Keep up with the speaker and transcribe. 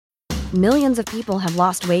Millions of people have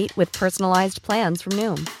lost weight with personalized plans from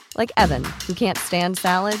Noom. Like Evan, who can't stand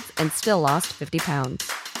salads and still lost 50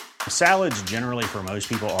 pounds. Salads generally for most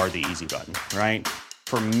people are the easy button, right?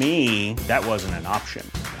 For me, that wasn't an option.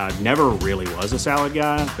 I never really was a salad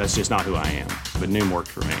guy. That's just not who I am. But Noom worked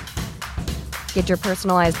for me. Get your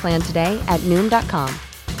personalized plan today at Noom.com.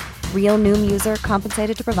 Real Noom user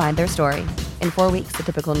compensated to provide their story. In 4 weeks, the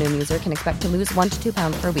typical Noom user can expect to lose 1 to 2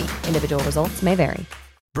 pounds per week. Individual results may vary.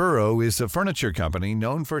 Burrow is a furniture company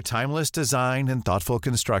known for timeless design and thoughtful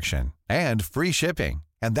construction, and free shipping,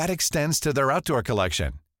 and that extends to their outdoor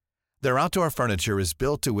collection. Their outdoor furniture is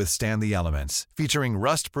built to withstand the elements, featuring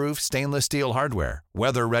rust-proof stainless steel hardware,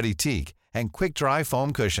 weather-ready teak, and quick-dry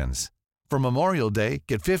foam cushions. For Memorial Day,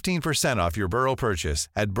 get 15% off your Burrow purchase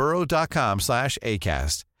at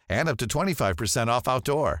burrow.com/ACAST, and up to 25% off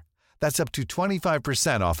outdoor. That's up to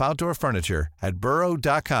 25% off outdoor furniture at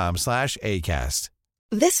burrow.com/ACAST.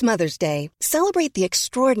 This Mother's Day, celebrate the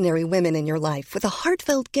extraordinary women in your life with a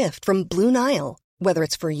heartfelt gift from Blue Nile. Whether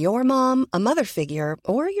it's for your mom, a mother figure,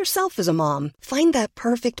 or yourself as a mom, find that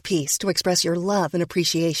perfect piece to express your love and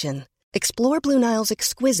appreciation. Explore Blue Nile's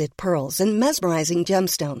exquisite pearls and mesmerizing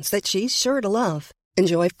gemstones that she's sure to love.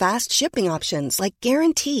 Enjoy fast shipping options like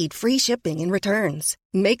guaranteed free shipping and returns.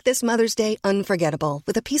 Make this Mother's Day unforgettable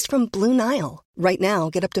with a piece from Blue Nile. Right now,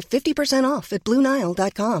 get up to 50% off at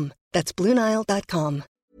BlueNile.com. That's BlueNile.com.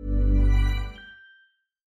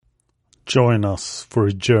 Join us for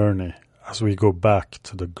a journey as we go back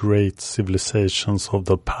to the great civilizations of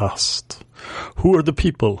the past. Who are the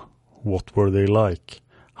people? What were they like?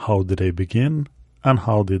 How did they begin? And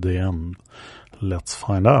how did they end? Let's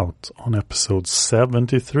find out on episode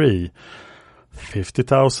 73,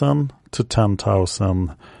 50,000 to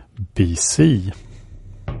 10,000 BC.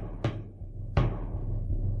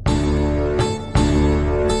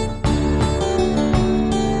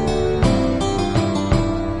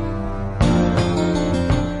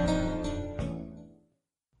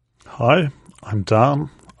 Hi, I'm Dan.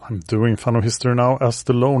 I'm doing Fun of History now as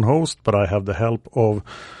the lone host, but I have the help of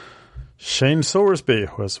Shane Sowersby,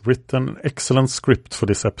 who has written an excellent script for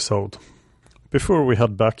this episode. Before we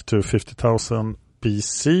head back to 50,000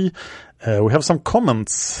 BC, we have some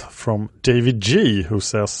comments from David G, who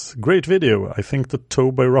says, "Great video. I think the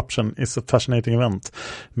Toba eruption is a fascinating event.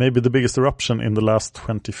 Maybe the biggest eruption in the last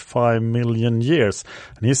 25 million years."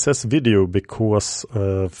 And he says video because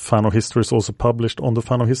Fan of History is also published on the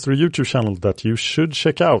Fan of History YouTube channel that you should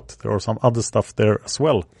check out. There are some other stuff there as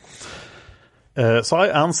well. So I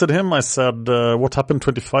answered him. I said, what happened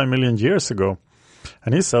 25 million years ago?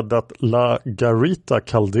 And he said that La Garita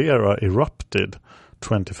caldera erupted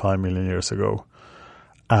 25 million years ago.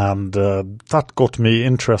 And that got me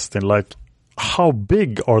interested, like, how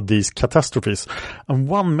big are these catastrophes? And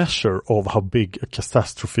one measure of how big a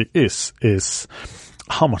catastrophe is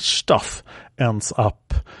how much stuff ends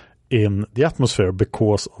up in the atmosphere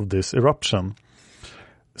because of this eruption.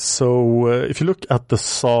 So if you look at the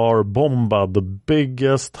Tsar Bomba, the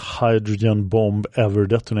biggest hydrogen bomb ever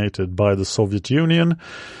detonated by the Soviet Union,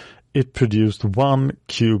 it produced 1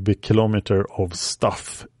 cubic kilometer of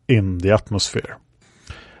stuff in the atmosphere.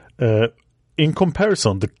 In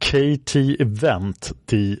comparison, the KT event,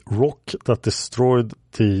 the rock that destroyed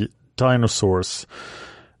the dinosaurs,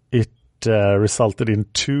 it resulted in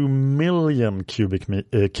 2 million cubic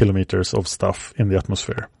kilometers of stuff in the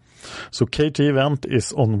atmosphere. So KT event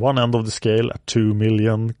is on one end of the scale at 2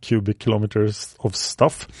 million cubic kilometers of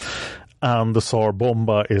stuff. And the Tsar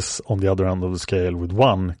Bomba is on the other end of the scale with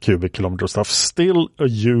 1 cubic kilometer of stuff. Still a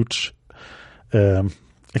huge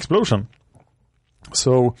explosion.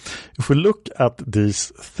 So if we look at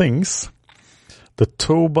these things, the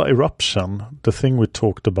Toba eruption, the thing we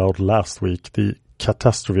talked about last week, the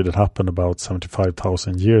catastrophe that happened about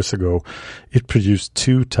 75,000 years ago, it produced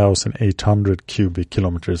 2,800 cubic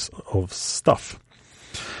kilometers of stuff.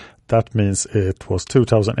 That means it was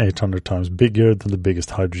 2,800 times bigger than the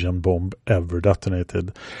biggest hydrogen bomb ever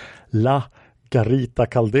detonated. La Garita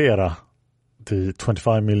caldera, the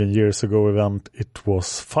 25 million years ago event, it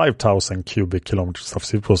was 5,000 cubic kilometers of stuff.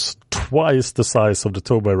 So it was twice the size of the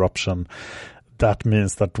Toba eruption. That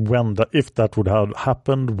means that if that would have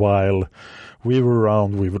happened while we were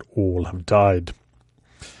around, we would all have died.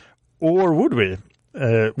 Or would we?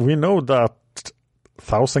 We know that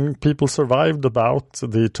 1,000 people survived about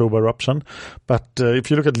the Toba eruption. But if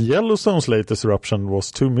you look at Yellowstone's latest eruption was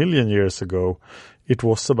 2 million years ago, it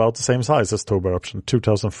was about the same size as Toba eruption,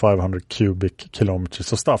 2,500 cubic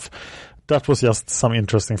kilometers of stuff. That was just some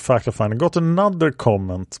interesting fact I found. I got another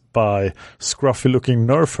comment by scruffy-looking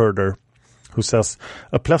nerf herder, who says,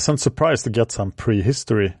 a pleasant surprise to get some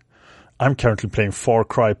prehistory. I'm currently playing Far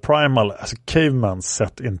Cry Primal as a caveman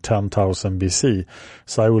set in 10,000 BC,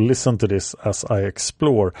 so I will listen to this as I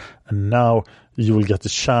explore, and now you will get a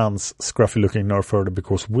chance, scruffy-looking Nerf herder,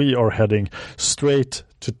 because we are heading straight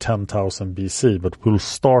to 10,000 BC, but we'll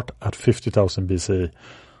start at 50,000 BC.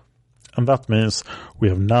 And that means we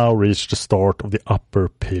have now reached the start of the Upper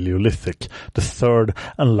Paleolithic, the third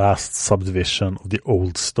and last subdivision of the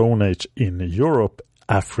Old Stone Age in Europe,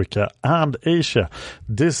 Africa and Asia.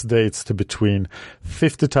 This dates to between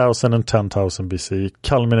 50,000 and 10,000 BC,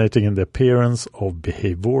 culminating in the appearance of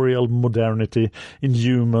behavioral modernity in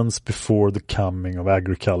humans before the coming of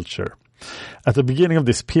agriculture. At the beginning of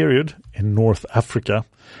this period, in North Africa,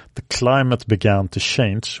 the climate began to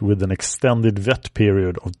change with an extended wet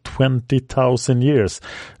period of 20,000 years,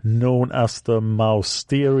 known as the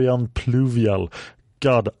Mousterian Pluvial.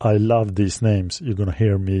 God, I love these names. You're going to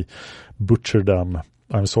hear me butcher them.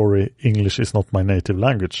 I'm sorry, English is not my native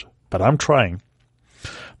language, but I'm trying.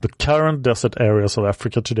 The current desert areas of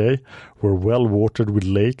Africa today were well watered with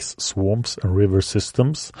lakes, swamps and river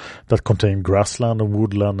systems that contain grassland and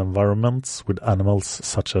woodland environments with animals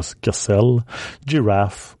such as gazelle,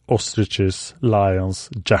 giraffe, ostriches, lions,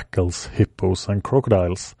 jackals, hippos and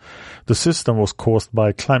crocodiles. The system was caused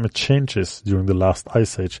by climate changes during the last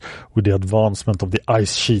ice age with the advancement of the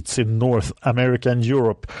ice sheets in North America and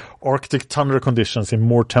Europe, Arctic tundra conditions in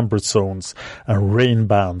more temperate zones and rain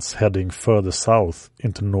bands heading further south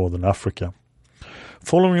into northern Africa.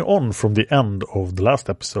 Following on from the end of the last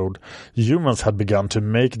episode, humans had begun to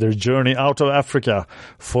make their journey out of Africa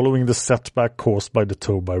following the setback caused by the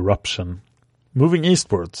Toba eruption. Moving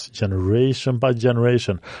eastwards, generation by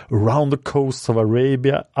generation, around the coasts of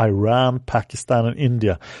Arabia, Iran, Pakistan and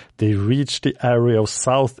India, they reached the area of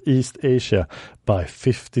Southeast Asia by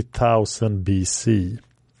 50,000 BC.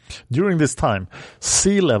 During this time,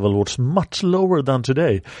 sea level was much lower than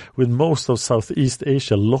today, with most of Southeast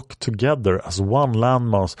Asia locked together as one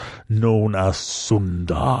landmass known as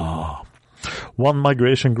Sunda. One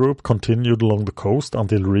migration group continued along the coast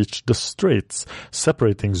until it reached the straits,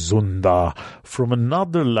 separating Sunda from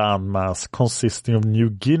another landmass consisting of New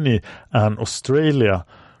Guinea and Australia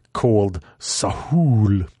called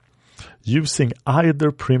Sahul. Using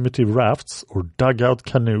either primitive rafts or dugout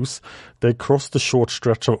canoes, they crossed the short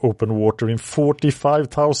stretch of open water in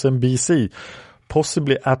 45,000 BC,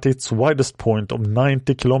 possibly at its widest point of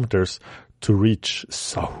 90 kilometers, to reach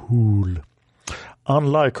Sahul.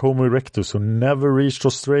 Unlike Homo erectus, who never reached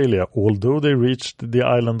Australia, although they reached the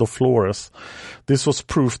island of Flores, this was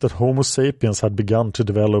proof that Homo sapiens had begun to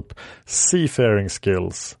develop seafaring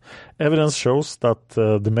skills. Evidence shows that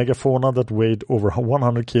the megafauna that weighed over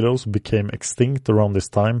 100 kilos became extinct around this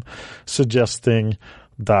time, suggesting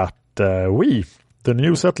that we, the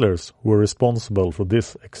new settlers, were responsible for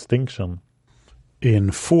this extinction.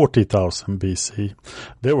 In 40,000 BC,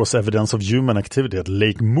 there was evidence of human activity at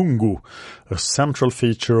Lake Mungo, a central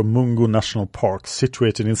feature of Mungo National Park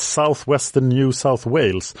situated in southwestern New South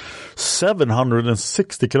Wales,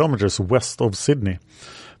 760 kilometers west of Sydney.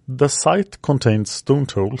 The site contained stone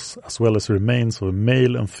tools as well as remains of a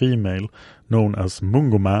male and female known as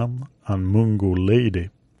Mungo Man and Mungo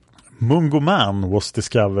Lady. Mungo Man was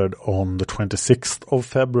discovered on the 26th of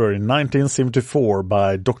February 1974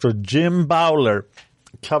 by Dr. Jim Bowler,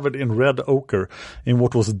 covered in red ochre in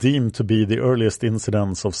what was deemed to be the earliest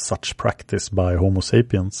incidents of such practice by Homo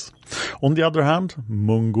sapiens. On the other hand,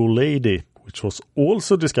 Mungo Lady, which was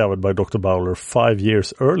also discovered by Dr. Bowler 5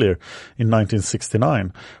 years earlier in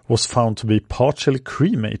 1969, was found to be partially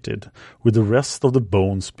cremated, with the rest of the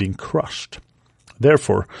bones being crushed.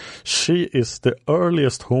 Therefore, she is the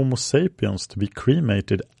earliest Homo sapiens to be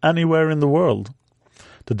cremated anywhere in the world.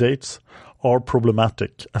 The dates are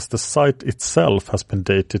problematic, as the site itself has been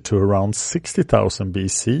dated to around 60,000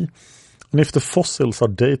 BC, and if the fossils are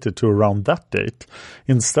dated to around that date,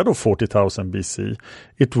 instead of 40,000 BC,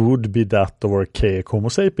 it would be that of archaic Homo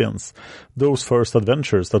sapiens, those first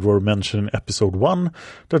adventures that were mentioned in episode 1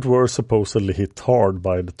 that were supposedly hit hard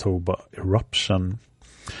by the Toba eruption.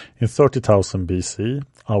 In 30,000 BC,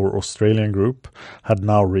 our Australian group had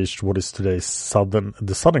now reached what is today the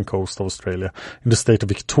southern coast of Australia, in the state of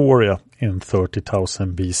Victoria in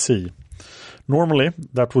 30,000 BC. Normally,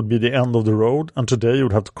 that would be the end of the road, and today you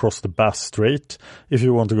would have to cross the Bass Strait if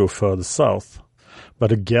you want to go further south.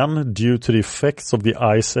 But again, due to the effects of the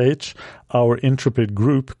Ice Age, our intrepid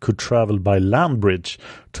group could travel by land bridge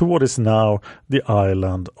to what is now the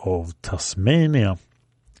island of Tasmania.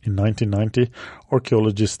 In 1990,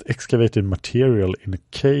 archaeologists excavated material in a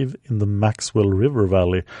cave in the Maxwell River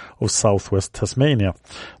Valley of southwest Tasmania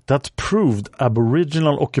that proved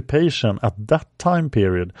Aboriginal occupation at that time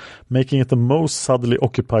period, making it the most southerly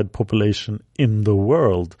occupied population in the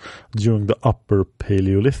world during the Upper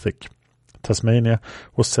Paleolithic. Tasmania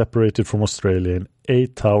was separated from Australia in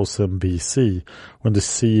 8000 BC when the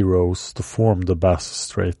sea rose to form the Bass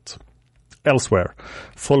Strait. Elsewhere,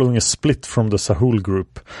 following a split from the Sahul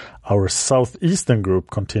group, our southeastern group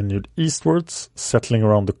continued eastwards, settling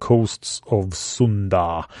around the coasts of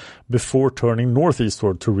Sunda, before turning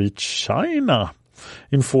northeastward to reach China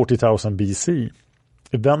in 40,000 BC.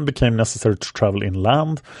 It then became necessary to travel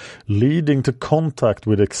inland, leading to contact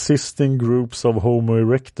with existing groups of Homo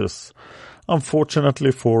erectus.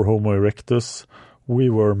 Unfortunately for Homo erectus, we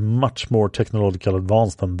were much more technologically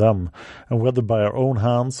advanced than them, and whether by our own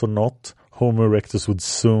hands or not, Homo erectus would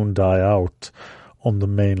soon die out on the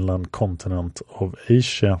mainland continent of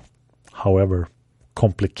Asia. However,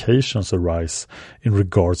 complications arise in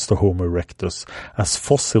regards to Homo erectus, as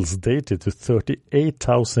fossils dated to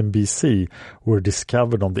 38,000 BC were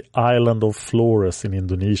discovered on the island of Flores in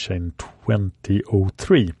Indonesia in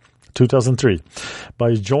 2003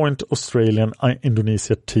 by a joint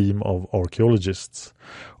Australian-Indonesia team of archaeologists.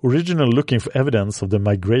 Originally looking for evidence of the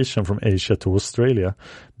migration from Asia to Australia,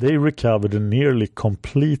 they recovered a nearly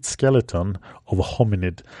complete skeleton of a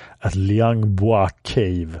hominid at Liang Bua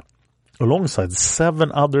Cave, alongside 7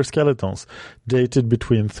 other skeletons dated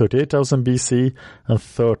between 38,000 BC and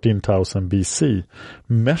 13,000 BC,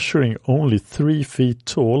 measuring only 3 feet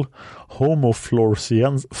tall. Homo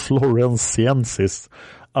floresiensis,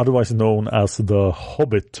 otherwise known as the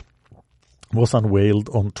Hobbit, was unveiled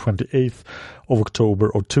on 28th of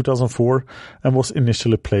October of 2004 and was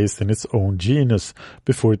initially placed in its own genus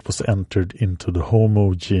before it was entered into the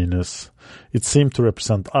Homo genus. It seemed to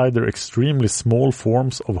represent either extremely small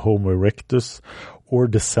forms of Homo erectus or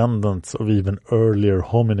descendants of even earlier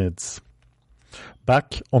hominids.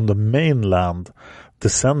 Back on the mainland,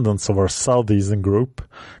 descendants of our southeastern group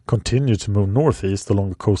continued to move northeast along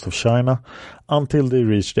the coast of China until they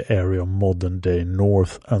reached the area of modern-day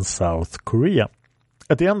North and South Korea.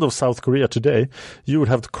 At the end of South Korea today, you would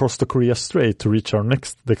have to cross the Korea Strait to reach our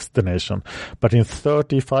next destination, but in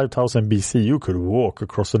 35,000 BC you could walk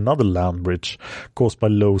across another land bridge caused by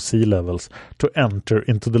low sea levels to enter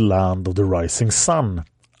into the land of the rising sun,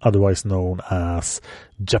 otherwise known as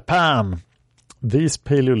Japan. These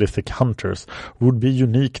Paleolithic hunters would be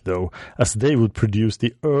unique, though, as they would produce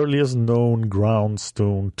the earliest known ground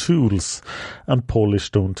stone tools and polished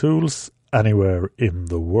stone tools anywhere in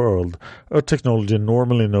the world, a technology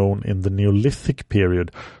normally known in the Neolithic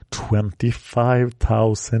period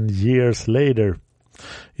 25,000 years later.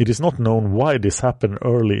 It is not known why this happened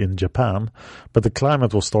early in Japan, but the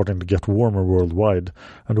climate was starting to get warmer worldwide,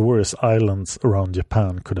 and the various islands around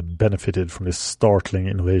Japan could have benefited from this startling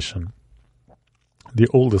innovation. The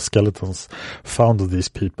oldest skeletons found of these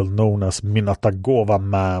people, known as Minatagawa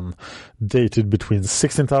Man, dated between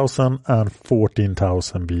 16,000 and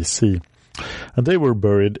 14,000 BC. And they were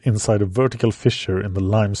buried inside a vertical fissure in the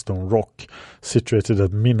limestone rock situated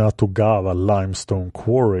at Minatagawa Limestone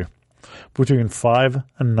Quarry. Between 5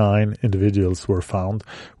 and 9 individuals were found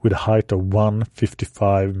with a height of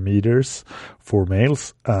 155 meters for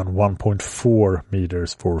males and 1.4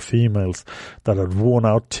 meters for females that had worn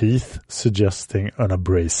out teeth, suggesting an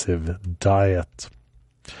abrasive diet.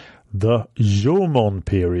 The Jomon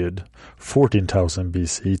period, 14,000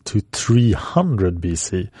 BC to 300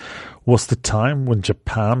 BC, was the time when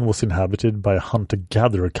Japan was inhabited by a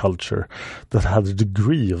hunter-gatherer culture that had a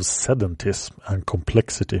degree of sedentism and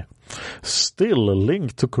complexity. Still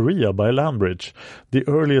linked to Korea by land bridge, the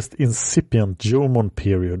earliest incipient Jomon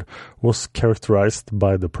period was characterized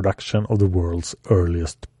by the production of the world's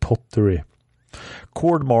earliest pottery.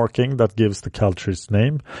 Cord marking that gives the culture its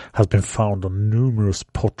name has been found on numerous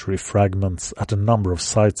pottery fragments at a number of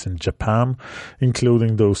sites in Japan,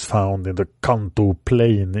 including those found in the Kanto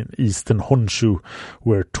Plain in eastern Honshu,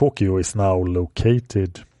 where Tokyo is now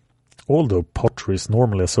located. Although pottery is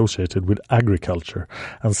normally associated with agriculture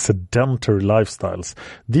and sedentary lifestyles,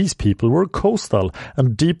 these people were coastal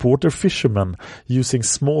and deep-water fishermen using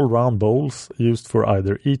small round bowls used for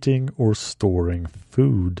either eating or storing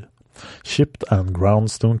food. Chipped and ground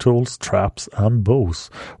stone tools, traps and bows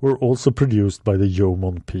were also produced by the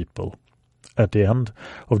Jomon people. At the end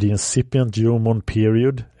of the incipient Jomon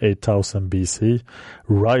period, 8000 BC,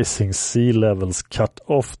 rising sea levels cut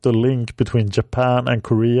off the link between Japan and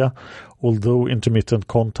Korea, although intermittent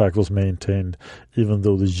contact was maintained, even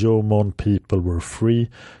though the Jomon people were free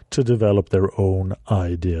to develop their own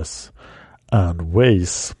ideas. and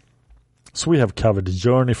ways. So we have covered the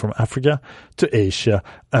journey from Africa to Asia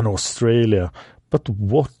and Australia. But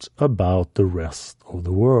what about the rest of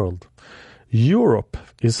the world? Europe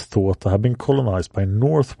is thought to have been colonized by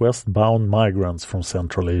northwest-bound migrants from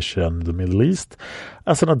Central Asia and the Middle East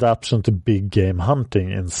as an adaptation to big game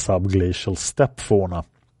hunting in subglacial steppe fauna.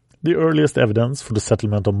 The earliest evidence for the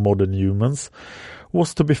settlement of modern humans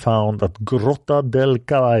was to be found at Grotta del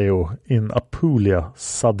Cavallo in Apulia,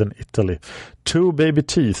 southern Italy. 2 baby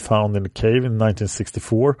teeth found in a cave in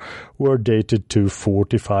 1964 were dated to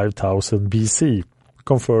 45,000 BC,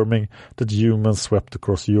 confirming that humans swept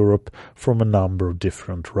across Europe from a number of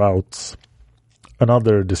different routes.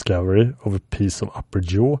 Another discovery of a piece of upper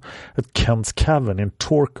jaw at Kent's Cavern in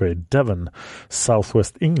Torquay, Devon,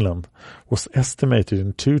 southwest England, was estimated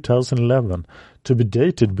in 2011 to be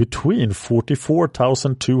dated between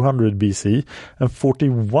 44,200 BC and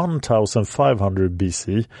 41,500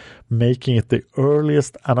 BC, making it the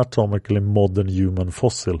earliest anatomically modern human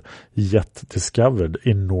fossil yet discovered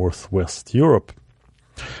in northwest Europe.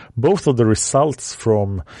 Both of the results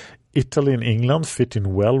from Italy and England fit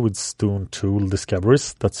in well with stone tool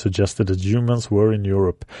discoveries that suggested that humans were in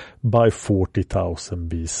Europe by 40,000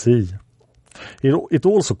 BC. It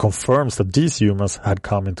also confirms that these humans had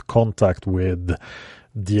come into contact with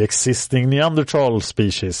the existing Neanderthal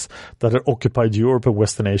species that had occupied Europe and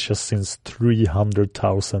Western Asia since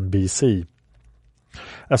 300,000 BC.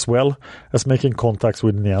 As well as making contacts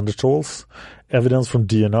with Neanderthals, evidence from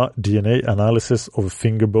DNA analysis of a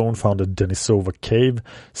finger bone found at Denisova Cave,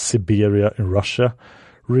 Siberia in Russia,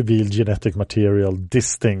 revealed genetic material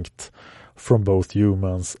distinct from both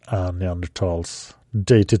humans and Neanderthals,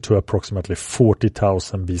 dated to approximately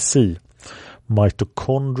 40,000 BC.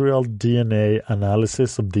 Mitochondrial DNA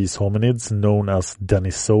analysis of these hominids, known as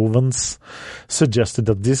Denisovans, suggested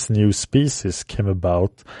that this new species came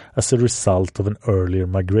about as a result of an earlier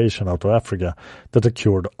migration out of Africa that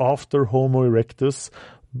occurred after Homo erectus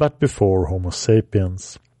but before Homo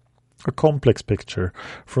sapiens. A complex picture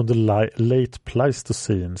from the late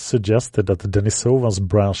Pleistocene suggested that the Denisovans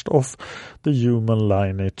branched off the human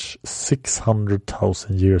lineage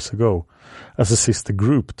 600,000 years ago as a sister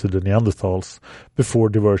group to the Neanderthals before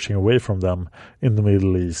diverging away from them in the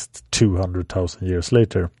Middle East 200,000 years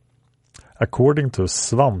later. According to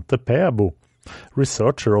Svante Pääbo,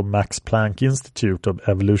 researcher of Max Planck Institute of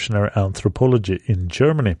Evolutionary Anthropology in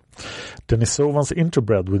Germany, Denisovans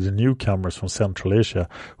interbred with the newcomers from Central Asia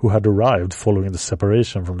who had arrived following the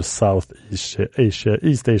separation from the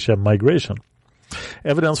East Asia migration.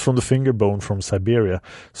 Evidence from the finger bone from Siberia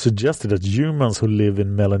suggested that humans who live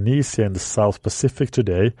in Melanesia in the South Pacific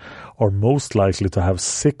today are most likely to have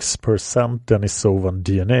 6% Denisovan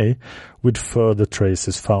DNA, with further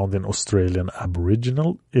traces found in Australian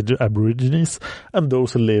Aborigines and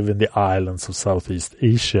those who live in the islands of Southeast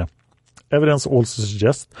Asia. Evidence also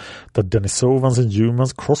suggests that Denisovans and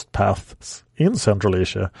humans crossed paths in Central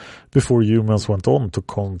Asia before humans went on to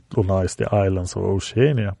colonize the islands of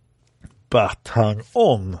Oceania. But hang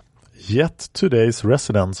on, yet today's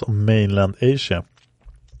residents of mainland Asia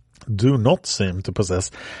do not seem to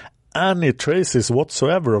possess any traces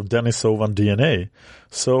whatsoever of Denisovan DNA,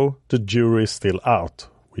 so the jury is still out.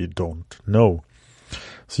 We don't know.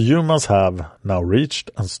 So humans have now reached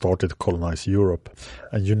and started to colonize Europe.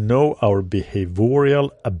 And you know our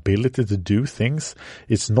behavioral ability to do things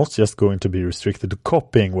is not just going to be restricted to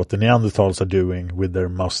copying what the Neanderthals are doing with their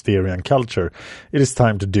Mousterian culture. It is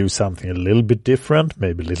time to do something a little bit different,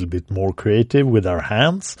 maybe a little bit more creative with our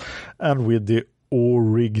hands. And with the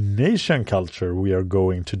Aurignacian culture, we are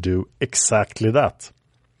going to do exactly that.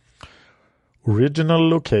 Originally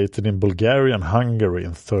located in Bulgaria and Hungary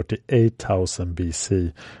in 38,000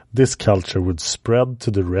 BC, this culture would spread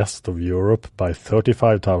to the rest of Europe by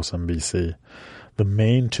 35,000 BC. The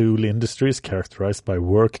main tool industry is characterized by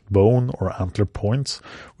worked bone or antler points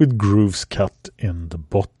with grooves cut in the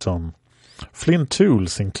bottom. Flint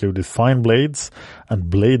tools included fine blades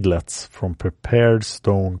and bladelets from prepared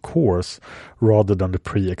stone cores rather than the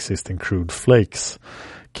pre-existing crude flakes.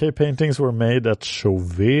 Cave paintings were made at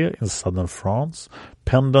Chauvet in southern France.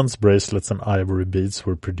 Pendants, bracelets, and ivory beads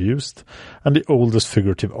were produced, and the oldest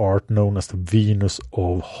figurative art, known as the Venus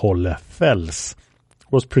of Hollefels,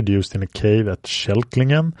 was produced in a cave at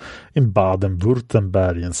Schelklingen in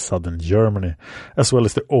Baden-Württemberg in southern Germany, as well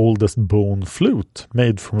as the oldest bone flute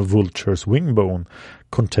made from a vulture's wing bone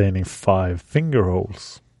containing 5 finger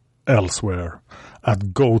holes. Elsewhere,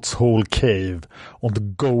 at Goat's Hole Cave on the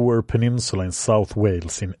Gower Peninsula in South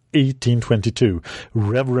Wales in 1822,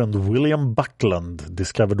 Reverend William Buckland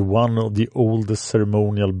discovered one of the oldest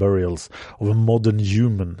ceremonial burials of a modern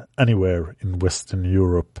human anywhere in Western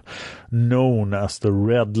Europe. Known as the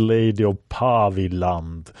Red Lady of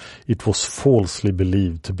Paviland, it was falsely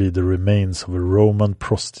believed to be the remains of a Roman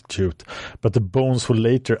prostitute, but the bones were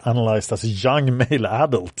later analyzed as a young male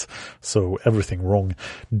adult, so everything wrong,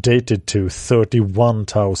 dated to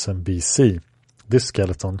 31,000 BC. This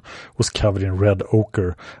skeleton was covered in red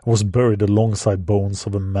ochre and was buried alongside bones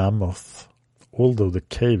of a mammoth. Although the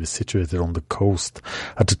cave is situated on the coast,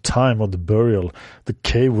 at the time of the burial, the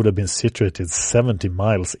cave would have been situated 70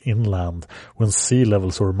 miles inland when sea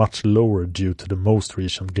levels were much lower due to the most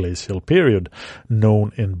recent glacial period,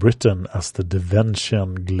 known in Britain as the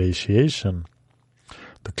Devonian glaciation.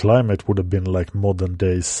 The climate would have been like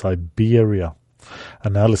modern-day Siberia.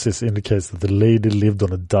 Analysis indicates that the lady lived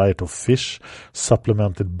on a diet of fish,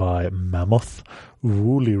 supplemented by mammoth,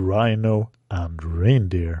 woolly rhino, and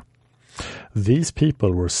reindeer. These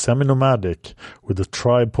people were semi-nomadic, with the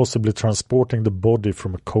tribe possibly transporting the body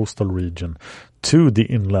from a coastal region to the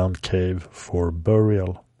inland cave for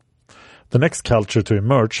burial. The next culture to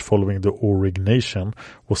emerge following the Aurignacian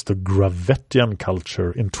was the Gravettian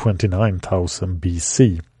culture in 29,000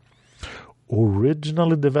 BC.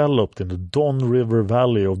 Originally developed in the Don River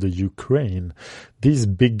Valley of the Ukraine, these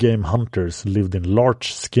big game hunters lived in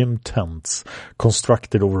large skin tents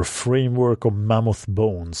constructed over a framework of mammoth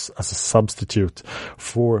bones as a substitute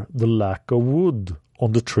for the lack of wood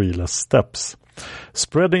on the treeless steppes.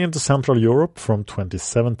 Spreading into Central Europe from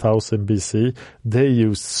 27,000 BC, they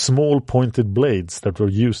used small pointed blades that were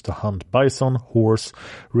used to hunt bison, horse,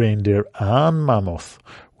 reindeer and mammoth,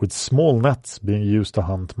 with small nets being used to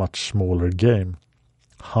hunt much smaller game.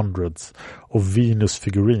 Hundreds of Venus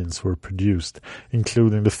figurines were produced,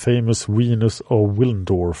 including the famous Venus of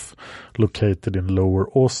Willendorf, located in Lower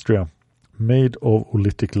Austria. Made of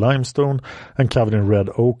oolitic limestone and covered in red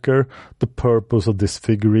ochre, the purpose of this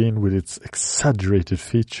figurine with its exaggerated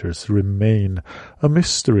features remain a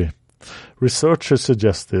mystery. Researchers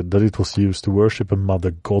suggested that it was used to worship a mother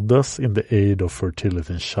goddess in the aid of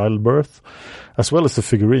fertility and childbirth. As well as the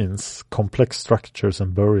figurines, complex structures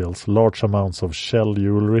and burials, large amounts of shell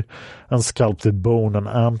jewelry, and sculpted bone and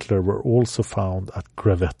antler were also found at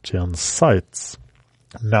Gravettian sites.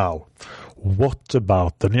 Now, what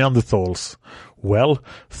about the Neanderthals? Well,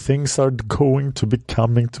 things are going to be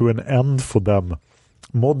coming to an end for them.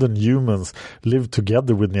 Modern humans lived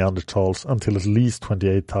together with Neanderthals until at least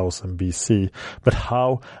 28,000 BC, but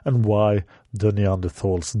how and why the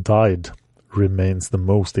Neanderthals died remains the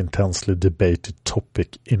most intensely debated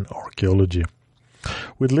topic in archaeology.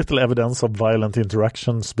 With little evidence of violent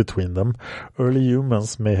interactions between them, early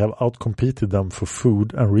humans may have outcompeted them for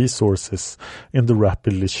food and resources in the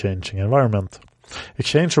rapidly changing environment.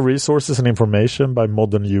 Exchange of resources and information by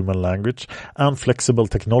modern human language and flexible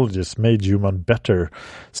technologies made human better.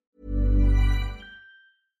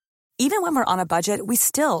 Even when we're on a budget, we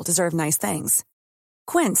still deserve nice things.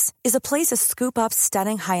 Quince is a place to scoop up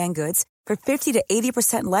stunning high-end goods for 50 to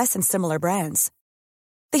 80% less than similar brands.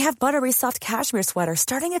 They have buttery soft cashmere sweaters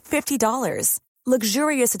starting at $50,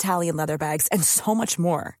 luxurious Italian leather bags, and so much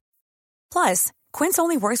more. Plus, Quince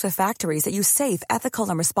only works with factories that use safe, ethical,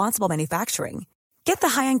 and responsible manufacturing. Get the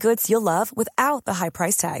high-end goods you'll love without the high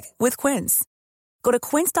price tag with Quince. Go to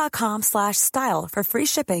quince.com/style for free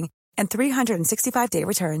shipping and 365-day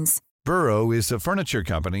returns. Burrow is a furniture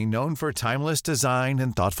company known for timeless design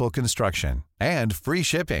and thoughtful construction, and free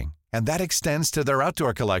shipping, and that extends to their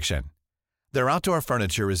outdoor collection. Their outdoor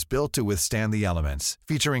furniture is built to withstand the elements,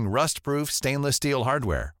 featuring rust-proof stainless steel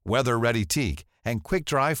hardware, weather-ready teak, and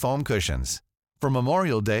quick-dry foam cushions. For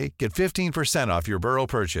Memorial Day, get 15% off your Burrow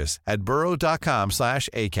purchase at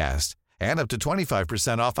burrow.com/ACAST and up to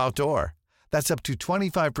 25% off outdoor. That's up to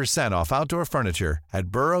 25% off outdoor furniture at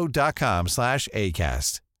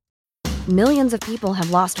burrow.com/ACAST. Millions of people have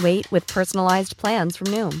lost weight with personalized plans from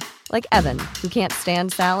Noom, like Evan, who can't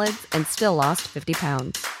stand salads and still lost 50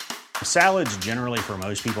 pounds. Salads generally for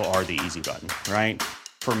most people are the easy button, right?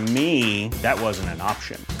 For me, that wasn't an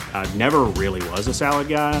option. I never really was a salad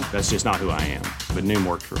guy. That's just not who I am. But Noom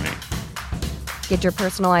worked for me. Get your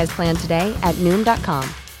personalized plan today at Noom.com.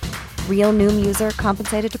 Real Noom user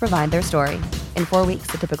compensated to provide their story. In 4 weeks,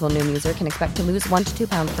 the typical Noom user can expect to lose 1 to 2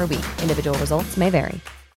 pounds per week. Individual results may vary.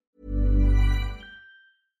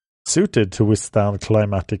 Suited to withstand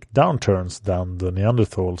climatic downturns than the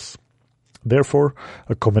Neanderthals. Therefore,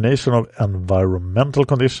 a combination of environmental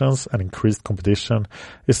conditions and increased competition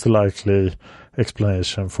is the likely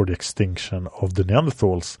explanation for the extinction of the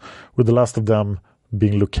Neanderthals, with the last of them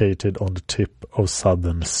being located on the tip of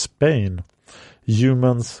southern Spain.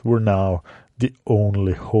 Humans were now the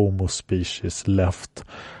only Homo species left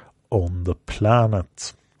on the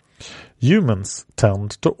planet. Humans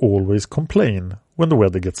tend to always complain when the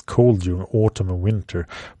weather gets cold during autumn and winter,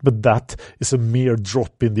 but that is a mere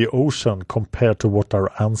drop in the ocean compared to what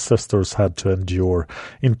our ancestors had to endure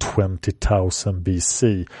in 20,000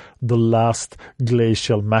 BC. The last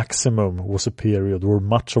glacial maximum was a period where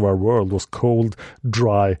much of our world was cold,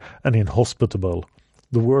 dry, and inhospitable.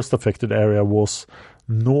 The worst affected area was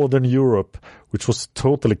Northern Europe, which was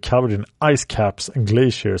totally covered in ice caps and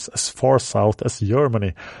glaciers as far south as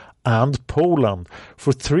Germany and Poland.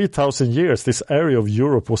 For 3,000 years, this area of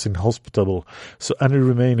Europe was inhospitable, so any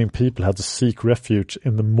remaining people had to seek refuge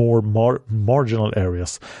in the more marginal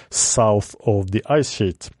areas south of the ice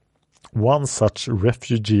sheet. One such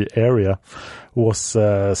refugee area was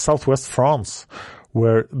southwest France,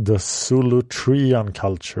 where the Solutrean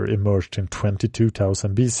culture emerged in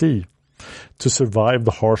 22,000 BC. To survive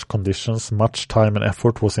the harsh conditions, much time and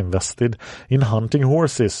effort was invested in hunting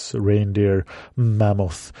horses, reindeer,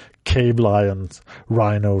 mammoth, cave lions,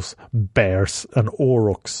 rhinos, bears, and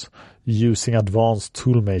aurochs, using advanced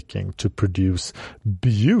toolmaking to produce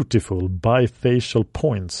beautiful bifacial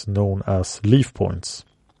points known as leaf points.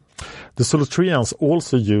 The Solutreans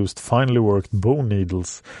also used finely worked bone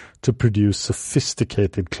needles to produce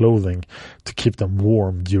sophisticated clothing to keep them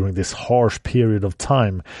warm during this harsh period of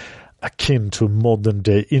time, akin to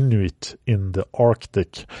modern-day Inuit in the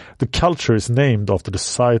Arctic. The culture is named after the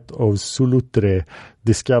site of Solutre,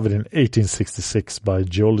 discovered in 1866 by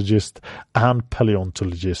geologist and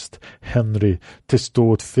paleontologist Henry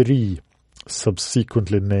Testot-Feri,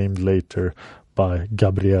 subsequently named later by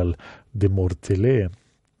Gabriel de Mortillet.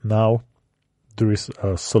 Now, there is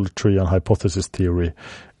a Solutrean hypothesis theory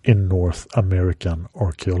in North American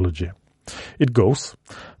archaeology. It goes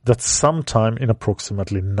that sometime in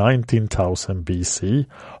approximately 19,000 BC,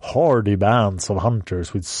 hardy bands of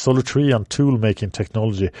hunters with Solutrean tool-making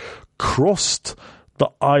technology crossed the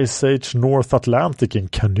Ice Age North Atlantic in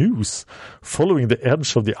canoes, following the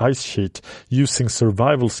edge of the ice sheet, using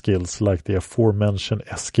survival skills like the aforementioned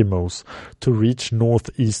Eskimos to reach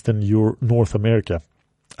northeastern North America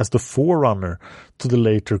as the forerunner to the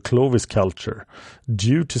later Clovis culture,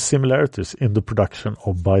 due to similarities in the production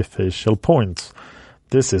of bifacial points.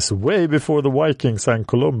 This is way before the Vikings and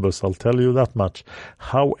Columbus, I'll tell you that much.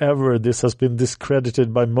 However, this has been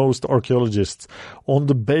discredited by most archaeologists on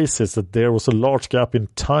the basis that there was a large gap in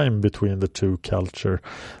time between the two cultures.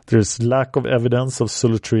 There is lack of evidence of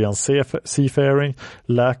Solutrean seafaring,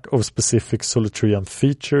 lack of specific Solutrean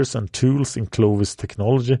features and tools in Clovis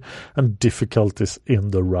technology, and difficulties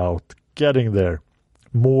in the route getting there.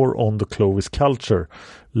 More on the Clovis culture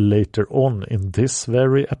later on in this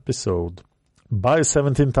very episode. By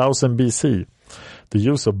 17,000 BC, the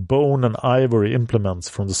use of bone and ivory implements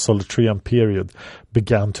from the Solutrean period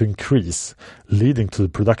began to increase, leading to the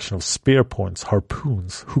production of spear points,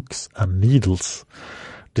 harpoons, hooks, and needles.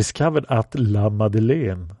 Discovered at La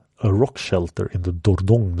Madeleine, a rock shelter in the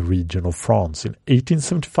Dordogne region of France in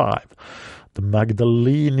 1875, the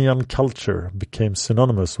Magdalenian culture became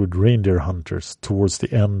synonymous with reindeer hunters towards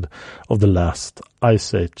the end of the last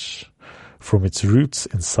ice age. From its roots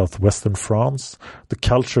in southwestern France, the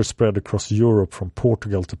culture spread across Europe from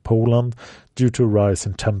Portugal to Poland due to a rise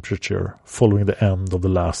in temperature following the end of the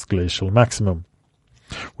last glacial maximum.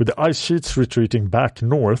 With the ice sheets retreating back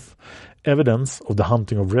north, evidence of the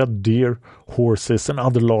hunting of red deer, horses, and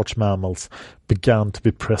other large mammals began to be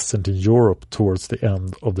present in Europe towards the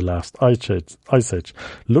end of the last ice age.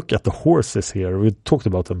 Look at the horses here. We've talked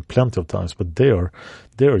about them plenty of times, but they are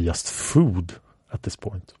just food at this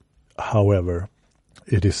point. However,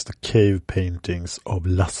 it is the cave paintings of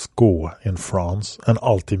Lascaux in France and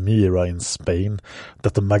Altamira in Spain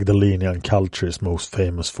that the Magdalenian culture is most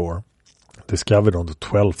famous for. Discovered on the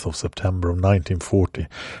 12th of September of 1940,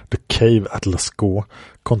 the cave at Lascaux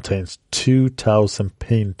contains 2,000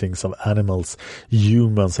 paintings of animals,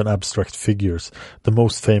 humans, and abstract figures, the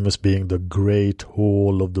most famous being the Great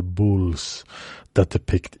Hall of the Bulls, that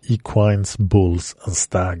depict equines, bulls, and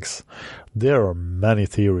stags. There are many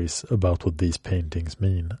theories about what these paintings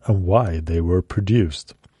mean and why they were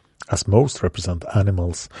produced. As most represent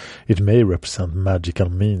animals, it may represent magical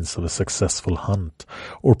means of a successful hunt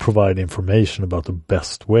or provide information about the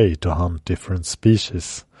best way to hunt different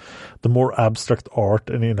species. The more abstract art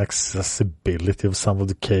and inaccessibility of some of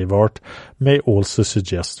the cave art may also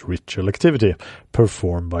suggest ritual activity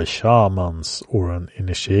performed by shamans or an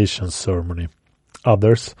initiation ceremony.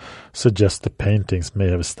 Others suggest the paintings may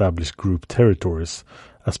have established group territories.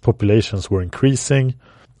 As populations were increasing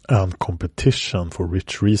and competition for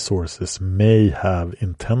rich resources may have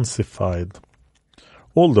intensified.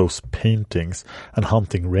 All those paintings and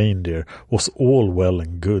hunting reindeer was all well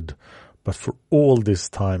and good, but for all this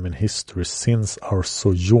time in history since our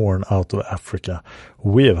sojourn out of Africa,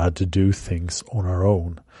 we have had to do things on our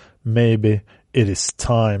own. Maybe it is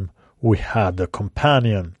time we had a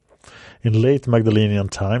companion. In late Magdalenian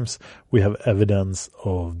times, we have evidence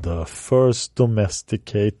of the first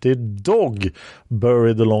domesticated dog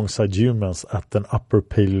buried alongside humans at an Upper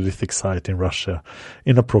Paleolithic site in Russia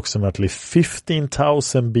in approximately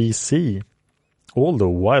 15,000 BC. Although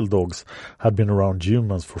wild dogs had been around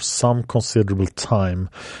humans for some considerable time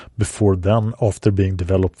before then, after being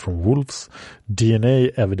developed from wolves,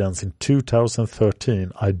 DNA evidence in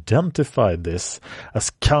 2013 identified this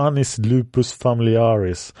as Canis lupus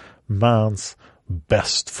familiaris, man's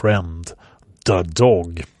best friend, the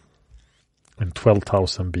dog. In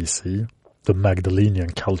 12,000 BC, the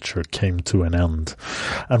Magdalenian culture came to an end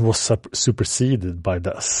and was superseded by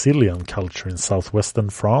the Assyrian culture in southwestern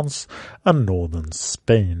France and northern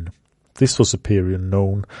Spain. This was a period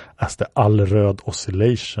known as the Alleröd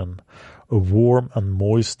Oscillation, a warm and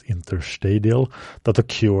moist interstadial that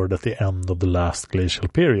occurred at the end of the last glacial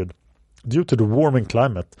period. Due to the warming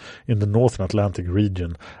climate in the northern Atlantic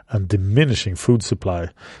region and diminishing food supply,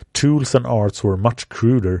 tools and arts were much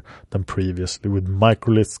cruder than previously, with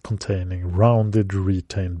microliths containing rounded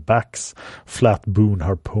retained backs, flat boon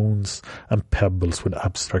harpoons, and pebbles with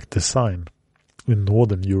abstract design. In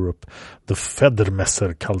northern Europe, the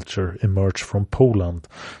Federmesser culture emerged from Poland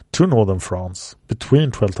to northern France between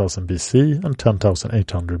 12,000 BC and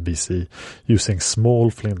 10,800 BC, using small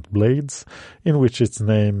flint blades, in which its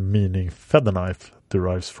name meaning feather knife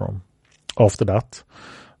derives from. After that,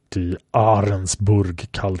 the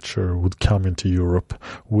Ahrensburg culture would come into Europe,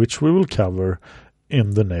 which we will cover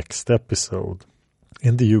in the next episode.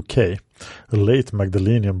 In the UK, a late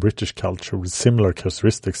Magdalenian British culture with similar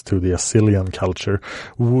characteristics to the Assyrian culture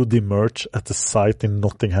would emerge at a site in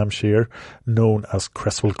Nottinghamshire known as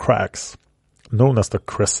Creswell Crags. Known as the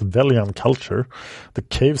Creswellian culture, the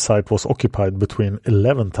cave site was occupied between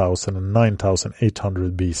 11,000 and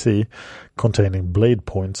 9,800 BC, containing blade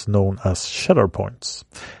points known as cheddar points.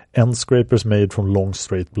 End scrapers made from long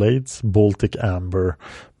straight blades, Baltic amber,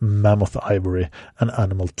 mammoth ivory, and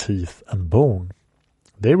animal teeth and bone.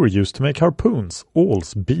 They were used to make harpoons,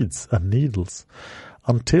 awls, beads, and needles.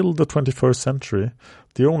 Until the 21st century,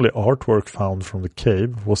 the only artwork found from the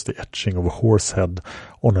cave was the etching of a horse head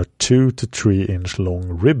on a 2 to 3 inch long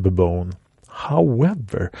rib bone.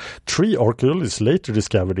 However, 3 archaeologists later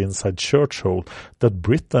discovered inside Churchhole that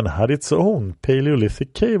Britain had its own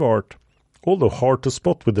Paleolithic cave art. Although hard to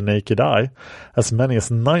spot with the naked eye, as many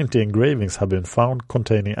as 90 engravings have been found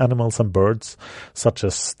containing animals and birds, such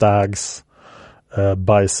as stags,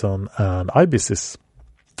 bison, and ibises.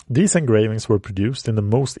 These engravings were produced in the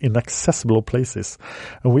most inaccessible places,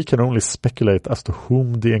 and we can only speculate as to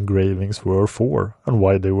whom the engravings were for and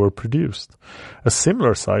why they were produced. A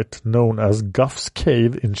similar site, known as Gough's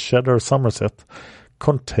Cave in Cheddar, Somerset,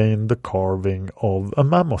 contained the carving of a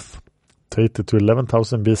mammoth, dated to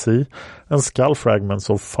 11,000 BC, and skull fragments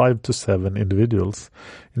of 5 to 7 individuals.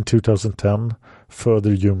 In 2010,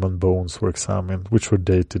 further human bones were examined, which were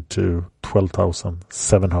dated to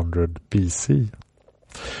 12,700 BC.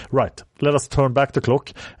 Right, let us turn back the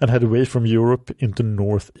clock and head away from Europe into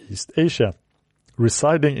Northeast Asia.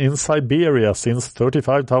 Residing in Siberia since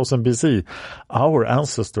 35,000 BC, our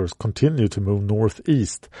ancestors continued to move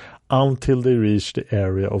northeast until they reached the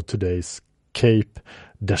area of today's Cape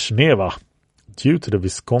Deshneva. Due to the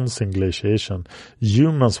Wisconsin glaciation,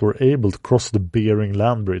 humans were able to cross the Bering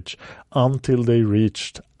Land Bridge until they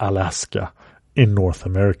reached Alaska in North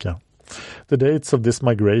America. The dates of this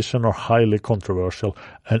migration are highly controversial,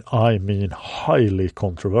 and I mean highly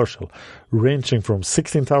controversial, ranging from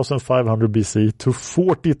 16,500 BC to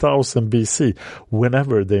 40,000 BC.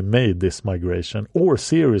 Whenever they made this migration or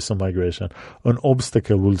series of migration, an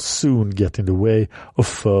obstacle will soon get in the way of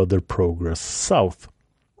further progress south.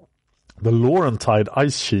 The Laurentide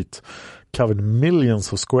ice sheet covered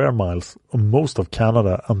millions of square miles of most of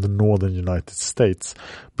Canada and the northern United States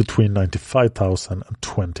between 95,000 and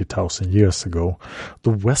 20,000 years ago.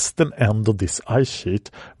 The western end of this ice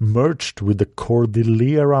sheet merged with the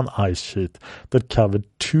Cordilleran ice sheet that covered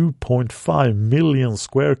 2.5 million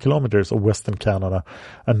square kilometers of western Canada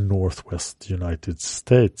and northwest United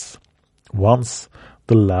States. Once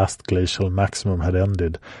the last glacial maximum had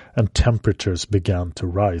ended and temperatures began to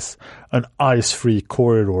rise, an ice-free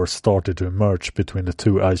corridor started to emerge between the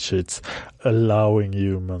two ice sheets, allowing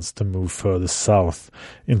humans to move further south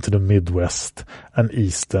into the Midwest and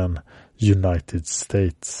eastern United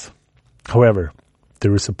States. However,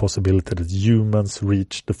 there is a possibility that humans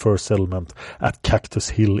reached the first settlement at Cactus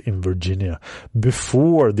Hill in Virginia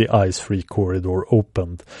before the ice-free corridor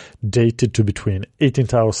opened, dated to between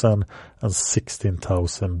 18,000 and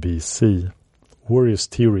 16,000 BC. Various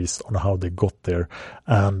theories on how they got there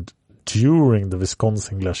and during the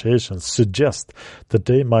Wisconsin glaciation suggest that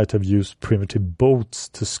they might have used primitive boats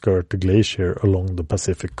to skirt the glacier along the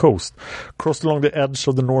Pacific coast, crossed along the edge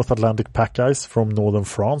of the North Atlantic pack ice from northern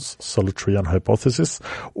France, Solutrean hypothesis,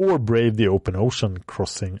 or braved the open ocean,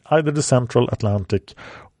 crossing either the Central Atlantic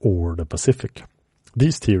or the Pacific.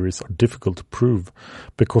 These theories are difficult to prove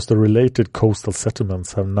because the related coastal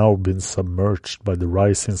settlements have now been submerged by the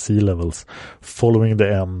rise in sea levels following the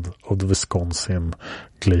end of the Wisconsin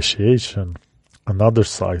glaciation. Another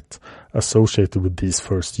site associated with these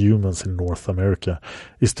first humans in North America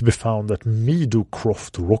is to be found at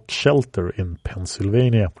Meadowcroft Rock Shelter in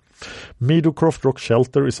Pennsylvania. Meadowcroft Rock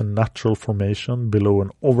Shelter is a natural formation below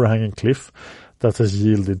an overhanging cliff that has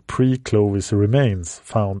yielded pre-Clovis remains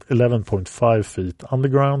found 11.5 feet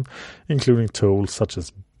underground, including tools such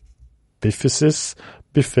as bifices,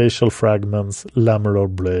 bifacial fragments, lamellar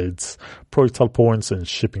blades, projectile points, and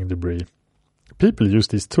shipping debris. People use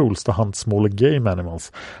these tools to hunt smaller game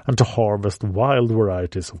animals and to harvest wild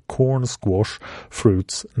varieties of corn, squash,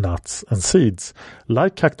 fruits, nuts, and seeds.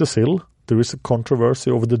 Like Cactus Hill, there is a controversy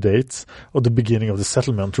over the dates of the beginning of the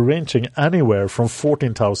settlement, ranging anywhere from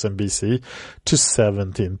 14,000 BC to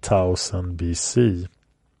 17,000 BC.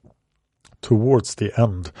 Towards the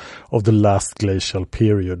end of the last glacial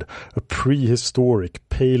period, a prehistoric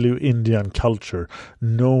Paleo-Indian culture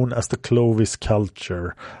known as the Clovis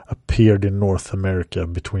culture appeared in North America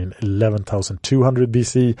between 11,200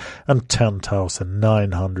 BC and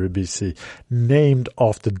 10,900 BC, named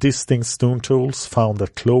after distinct stone tools found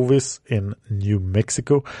at Clovis in New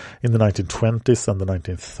Mexico in the 1920s and the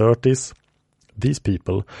 1930s. These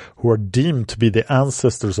people, who are deemed to be the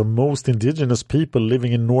ancestors of most indigenous people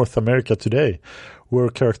living in North America today, were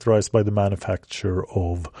characterized by the manufacture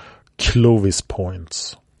of Clovis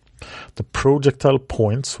points. The projectile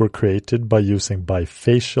points were created by using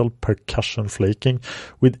bifacial percussion flaking,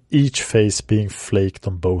 with each face being flaked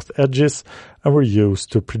on both edges, and were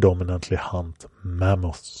used to predominantly hunt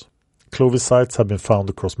mammoths. Clovis sites have been found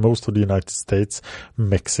across most of the United States,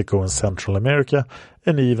 Mexico and Central America,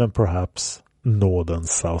 and even perhaps northern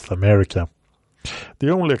South America.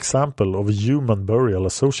 The only example of a human burial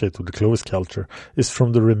associated with the Clovis culture is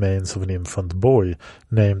from the remains of an infant boy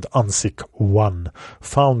named Ansik I,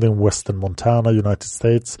 found in western Montana, United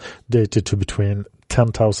States, dated to between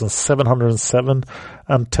 10,707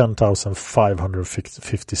 and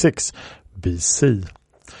 10,556 BC.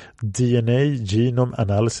 DNA genome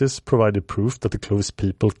analysis provided proof that the Clovis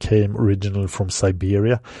people came originally from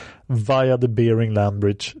Siberia via the Bering Land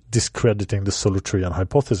Bridge, discrediting the Solutrean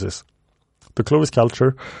hypothesis. The Clovis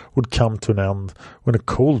culture would come to an end when a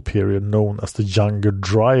cold period known as the Younger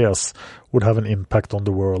Dryas would have an impact on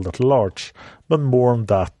the world at large, but more on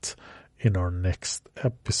that in our next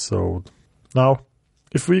episode. Now,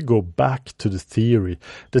 if we go back to the theory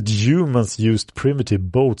that humans used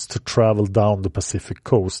primitive boats to travel down the Pacific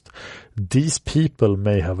coast, these people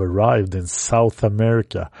may have arrived in South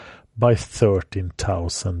America by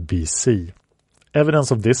 13,000 BC.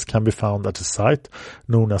 Evidence of this can be found at a site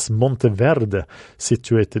known as Monteverde,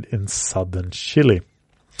 situated in southern Chile.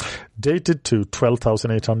 Dated to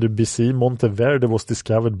 12,800 BC, Monteverde was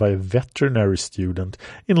discovered by a veterinary student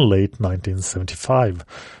in late 1975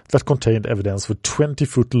 that contained evidence of a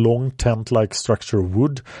 20-foot-long tent-like structure of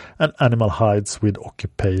wood and animal hides with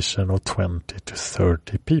occupation of 20 to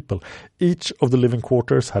 30 people. Each of the living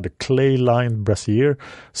quarters had a clay-lined brazier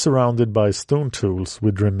surrounded by stone tools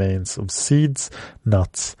with remains of seeds,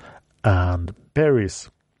 nuts, and berries.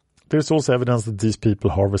 There is also evidence that these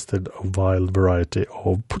people harvested a wild variety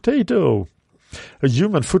of potato. A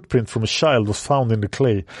human footprint from a child was found in the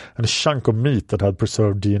clay, and a chunk of meat that had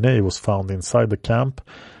preserved DNA was found inside the camp,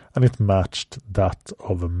 and it matched that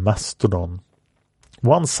of a mastodon.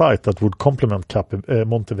 One site that would complement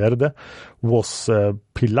Monteverde was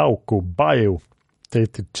Pilauco Bayou,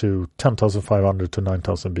 dated to 10,500 to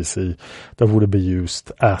 9,000 BC, that would be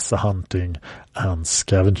used as a hunting and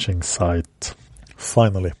scavenging site.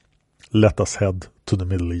 Finally, let us head to the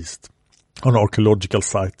Middle East. An archaeological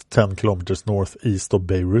site 10 kilometers northeast of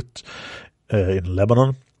Beirut in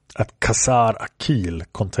Lebanon, at Qasr Aqil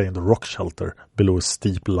contained a rock shelter below a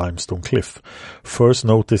steep limestone cliff. First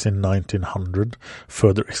noticed in 1900,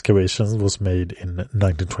 further excavations was made in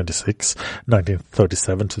 1926,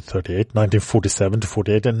 1937 to 38, 1947 to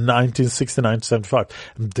 48, and 1969 to 75.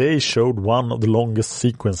 And they showed one of the longest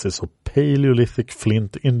sequences of Paleolithic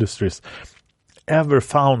flint industries ever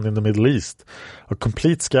found in the Middle East. A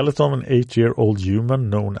complete skeleton of an 8-year-old human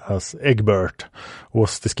known as Egbert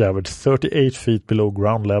was discovered 38 feet below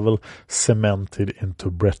ground level, cemented into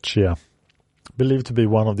breccia. Believed to be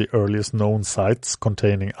one of the earliest known sites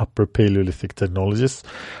containing Upper Paleolithic technologies.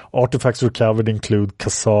 Artifacts recovered include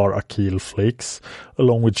Qasr Aqil flakes,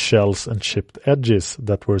 along with shells and chipped edges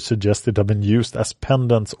that were suggested to have been used as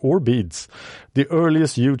pendants or beads. The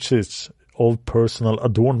earliest usage of personal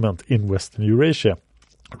adornment in Western Eurasia.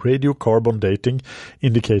 Radiocarbon dating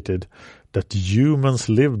indicated that humans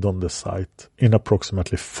lived on the site in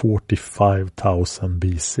approximately 45,000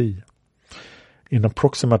 BC. In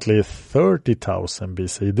approximately 30,000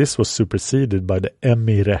 BC, this was superseded by the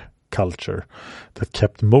Emire culture that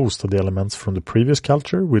kept most of the elements from the previous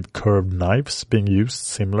culture, with curved knives being used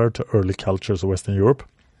similar to early cultures of Western Europe.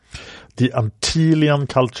 The Antillean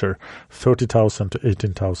culture, 30,000 to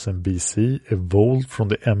 18,000 BC, evolved from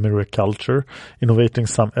the Emire culture, innovating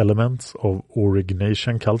some elements of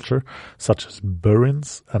Aurignacian culture, such as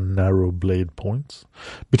burins and narrow blade points.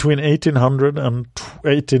 Between 18,000 and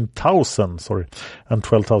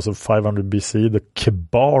 12,500 BC, the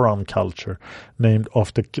Kebaran culture, named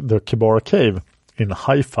after the Kebara cave in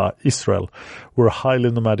Haifa, Israel, were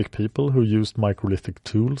highly nomadic people who used microlithic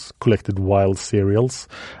tools, collected wild cereals,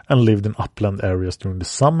 and lived in upland areas during the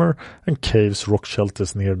summer and caves, rock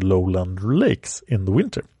shelters near lowland lakes in the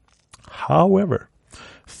winter. However,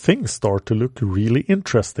 things start to look really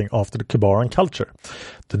interesting after the Kebaran culture.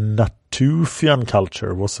 The Natufian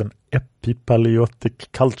culture was an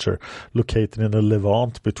epipaleolithic culture located in the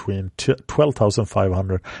Levant between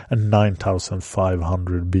 12,500 and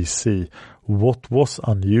 9,500 BC. What was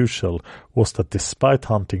unusual was that despite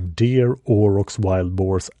hunting deer, aurochs, wild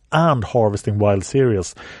boars, and harvesting wild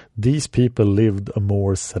cereals, these people lived a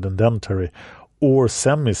more sedentary or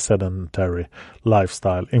semi-sedentary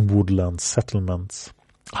lifestyle in woodland settlements.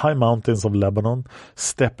 High mountains of Lebanon,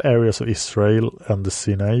 steppe areas of Israel and the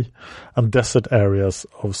Sinai, and desert areas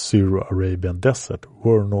of Syro-Arabian desert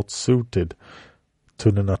were not suited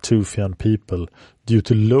to the Natufian people due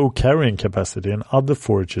to low carrying capacity and other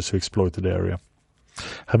foragers who exploited the area.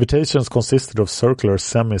 Habitations consisted of circular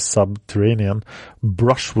semi-subterranean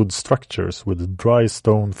brushwood structures with a dry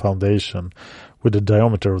stone foundation with a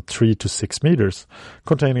diameter of 3 to 6 meters,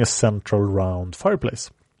 containing a central round fireplace.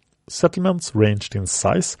 Settlements ranged in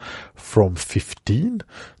size from 15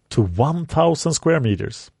 to 1,000 square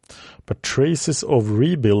meters, but traces of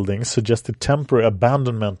rebuilding suggested temporary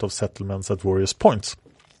abandonment of settlements at various points.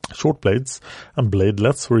 Short blades and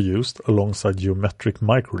bladelets were used alongside geometric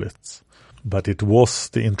microliths, but it was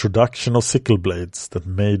the introduction of sickle blades that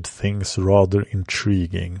made things rather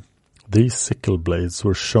intriguing. These sickle blades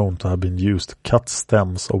were shown to have been used to cut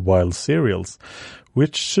stems of wild cereals,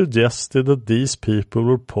 which suggested that these people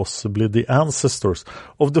were possibly the ancestors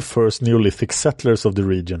of the first Neolithic settlers of the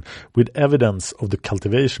region, with evidence of the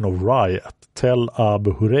cultivation of rye at Tel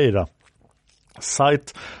Abu Huraira,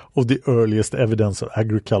 site of the earliest evidence of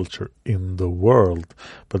agriculture in the world.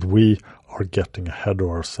 But we are getting ahead of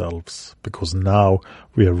ourselves, because now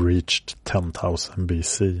we have reached 10,000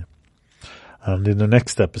 BC. And in the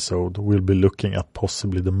next episode, we'll be looking at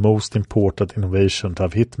possibly the most important innovation to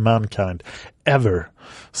have hit mankind ever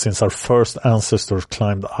since our first ancestors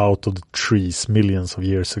climbed out of the trees millions of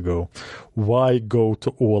years ago. Why go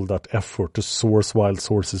to all that effort to source wild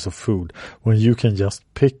sources of food when you can just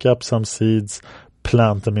pick up some seeds,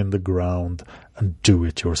 plant them in the ground, and do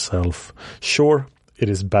it yourself? Sure, it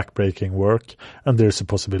is backbreaking work, and there's a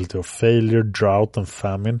possibility of failure, drought, and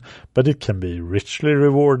famine, but it can be richly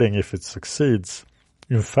rewarding if it succeeds.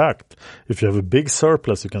 In fact, if you have a big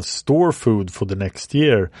surplus, you can store food for the next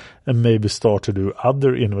year and maybe start to do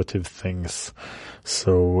other innovative things.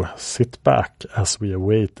 So sit back as we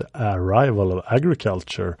await the arrival of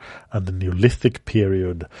agriculture and the Neolithic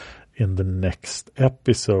period in the next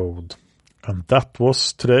episode. And that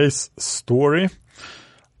was today's story.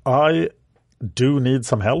 I do need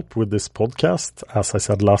some help with this podcast. As I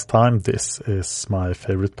said last time, this is my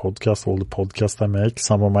favorite podcast. All the podcasts I make,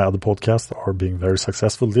 some of my other podcasts are being very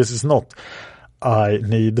successful. This is not. I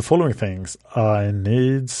need the following things. I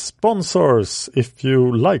need sponsors. If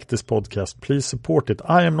you like this podcast, please support it.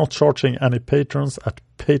 I am not charging any patrons at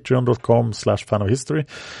patreon.com/fanofhistory.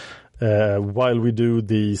 While we do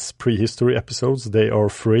these prehistory episodes, they are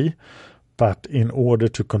free. But in order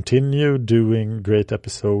to continue doing great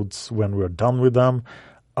episodes when we're done with them,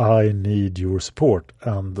 I need your support.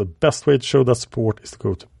 And the best way to show that support is to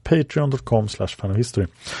go to patreon.com/fanofhistory.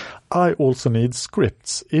 I also need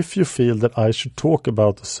scripts. If you feel that I should talk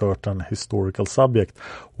about a certain historical subject,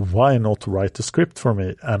 why not write a script for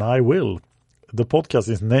me? And I will. The podcast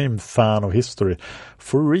is named Fan of History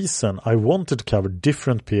for a reason. I wanted to cover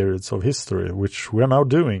different periods of history, which we're now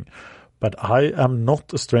doing. But I am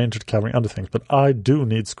not a stranger to covering other things. But I do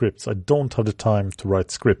need scripts. I don't have the time to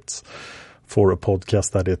write scripts for a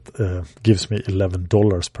podcast that it gives me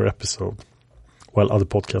 $11 per episode, while other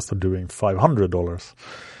podcasts are doing $500.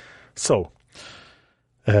 So,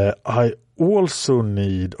 I also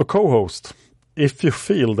need a co-host. If you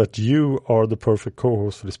feel that you are the perfect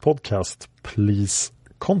co-host for this podcast, please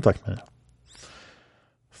contact me.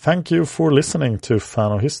 Thank you for listening to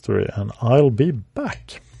Fan of History, and I'll be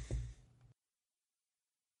back.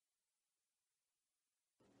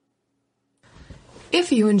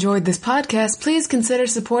 If you enjoyed this podcast, please consider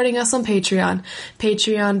supporting us on Patreon.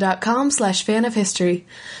 Patreon.com/fanofhistory.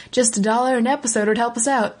 Just $1 an episode would help us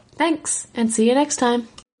out. Thanks, and see you next time.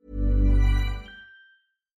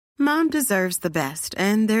 Mom deserves the best,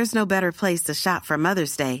 and there's no better place to shop for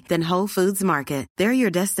Mother's Day than Whole Foods Market. They're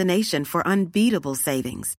your destination for unbeatable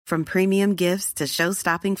savings, from premium gifts to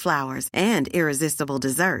show-stopping flowers and irresistible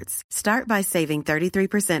desserts. Start by saving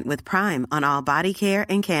 33% with Prime on all body care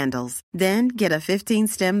and candles. Then get a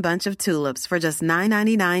 15-stem bunch of tulips for just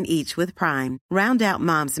 $9.99 each with Prime. Round out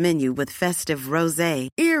Mom's menu with festive rosé,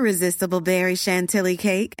 irresistible berry chantilly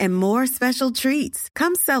cake, and more special treats.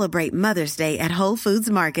 Come celebrate Mother's Day at Whole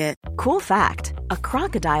Foods Market. Cool fact, a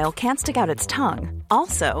crocodile can't stick out its tongue.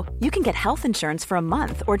 Also, you can get health insurance for a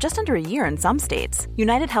month or just under a year in some states.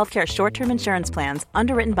 United Healthcare short-term insurance plans,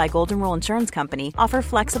 underwritten by Golden Rule Insurance Company, offer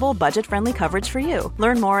flexible, budget-friendly coverage for you.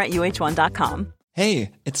 Learn more at UH1.com.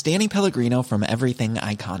 Hey, it's Danny Pellegrino from Everything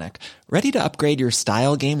Iconic. Ready to upgrade your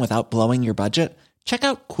style game without blowing your budget? Check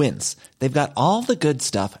out Quince. They've got all the good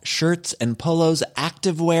stuff, shirts and polos,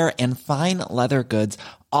 activewear, and fine leather goods,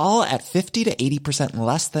 all at 50 to 80%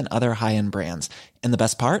 less than other high-end brands. And the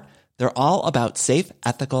best part? They're all about safe,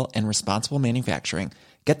 ethical, and responsible manufacturing.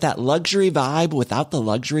 Get that luxury vibe without the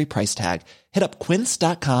luxury price tag. Hit up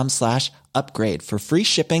quince.com/upgrade for free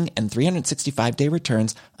shipping and 365-day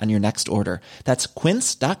returns on your next order. That's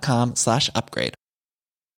quince.com/upgrade.